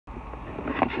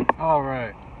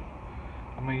Alright,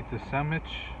 I'm gonna eat the sandwich.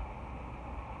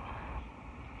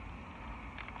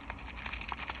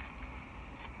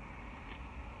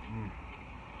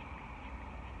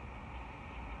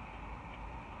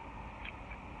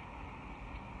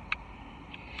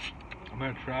 I'm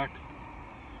gonna track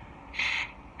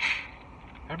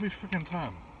every freaking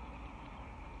time.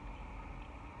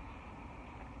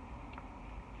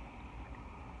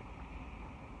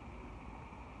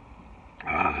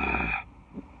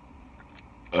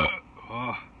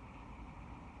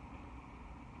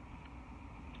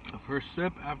 The first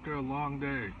sip after a long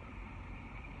day.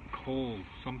 Cold,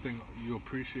 something you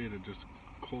appreciate it, just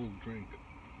cold drink.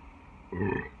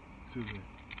 Excuse me.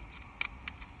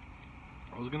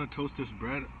 I was gonna toast this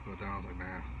bread, but then I was like,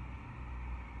 nah.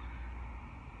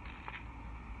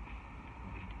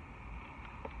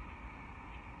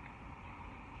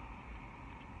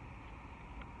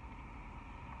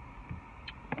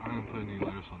 I didn't put any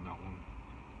lettuce on that one.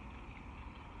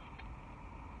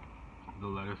 The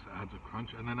lettuce adds a crunch,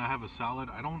 and then I have a salad.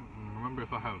 I don't remember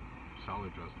if I have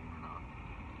salad dressing or not.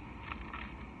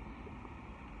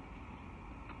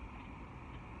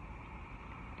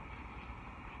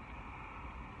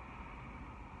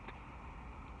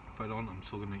 If I don't, I'm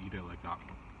still gonna eat it like that.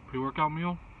 Pre-workout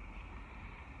meal.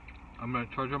 I'm gonna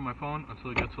charge up my phone until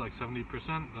it gets to like 70%.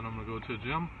 Then I'm gonna go to the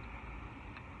gym.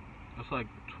 It's like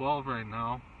 12 right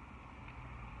now,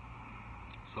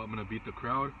 so I'm gonna beat the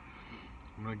crowd.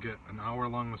 I'm gonna get an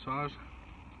hour-long massage.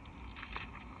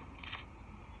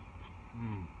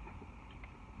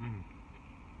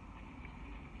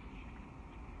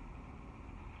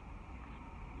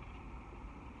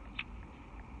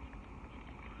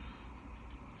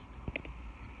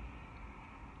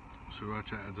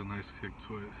 Sriracha adds a nice kick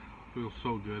to it. Feels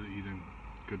so good eating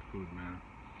good food, man.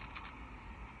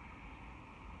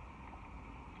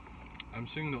 I'm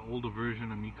seeing the older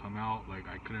version of me come out. Like,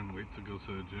 I couldn't wait to go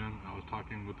to the gym. I was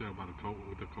talking with it about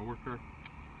with a coworker.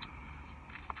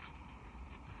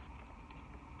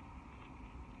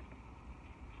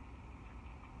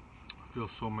 I feel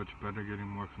so much better, getting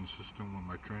more consistent with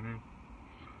my training.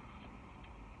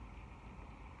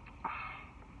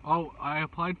 Oh, I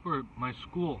applied for my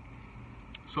school.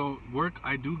 So work,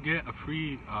 I do get a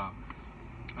free,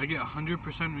 I get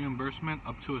 100% reimbursement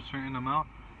up to a certain amount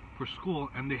for school,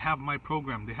 and they have my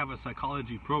program. They have a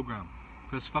psychology program.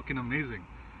 That's fucking amazing.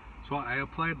 So I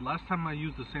applied. Last time I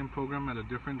used the same program at a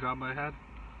different job I had,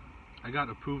 I got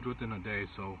approved within a day,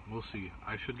 so we'll see.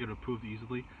 I should get approved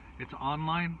easily. It's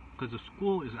online because the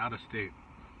school is out of state.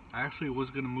 I actually was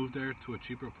going to move there to a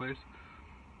cheaper place.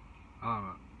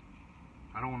 I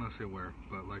don't want to say where,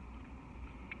 but like,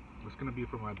 it's going to be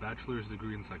for my bachelor's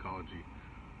degree in psychology.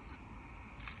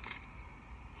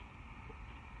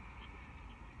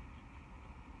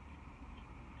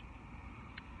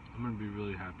 I'm going to be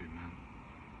really happy, man.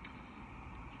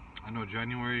 I know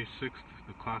January 6th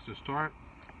the classes start,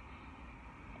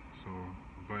 so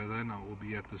by then I will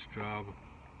be at this job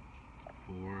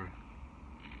for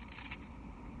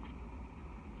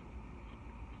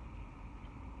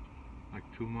like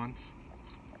 2 months,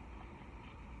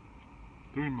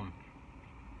 3 months.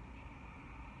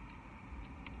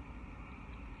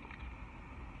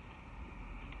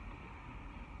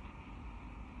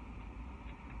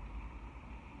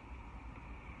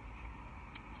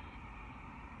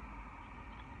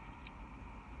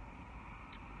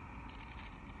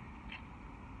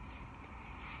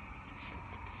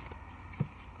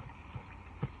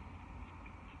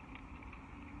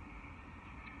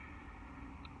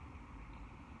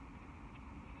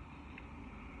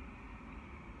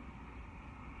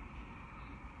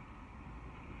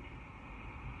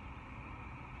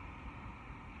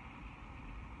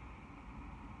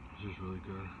 This is really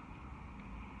good.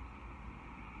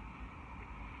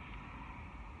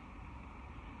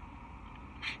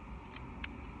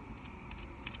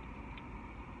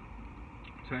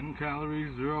 $10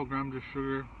 calories, 0 grams of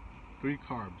sugar, 3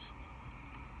 carbs.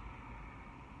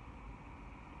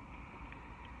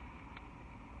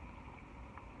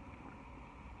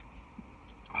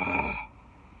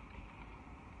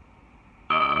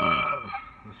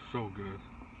 That's so good.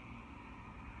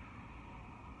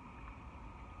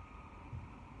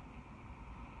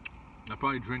 I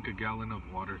probably drink a gallon of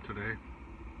water today,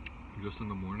 just in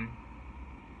the morning.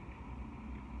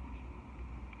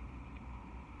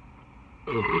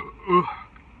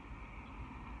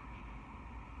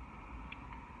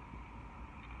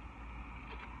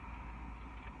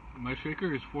 My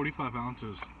shaker is 45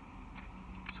 ounces,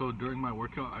 so during my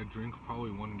workout I drink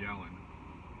probably 1 gallon.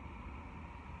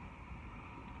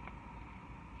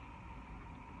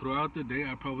 Throughout the day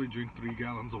I probably drink 3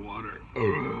 gallons of water.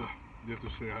 You have to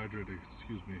stay hydrated.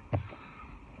 Excuse me.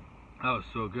 That was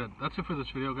so good. That's it for this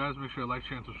video, guys. Make sure to like,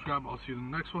 share, and subscribe. I'll see you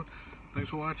in the next one. Thanks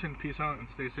for watching. Peace out and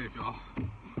stay safe, y'all.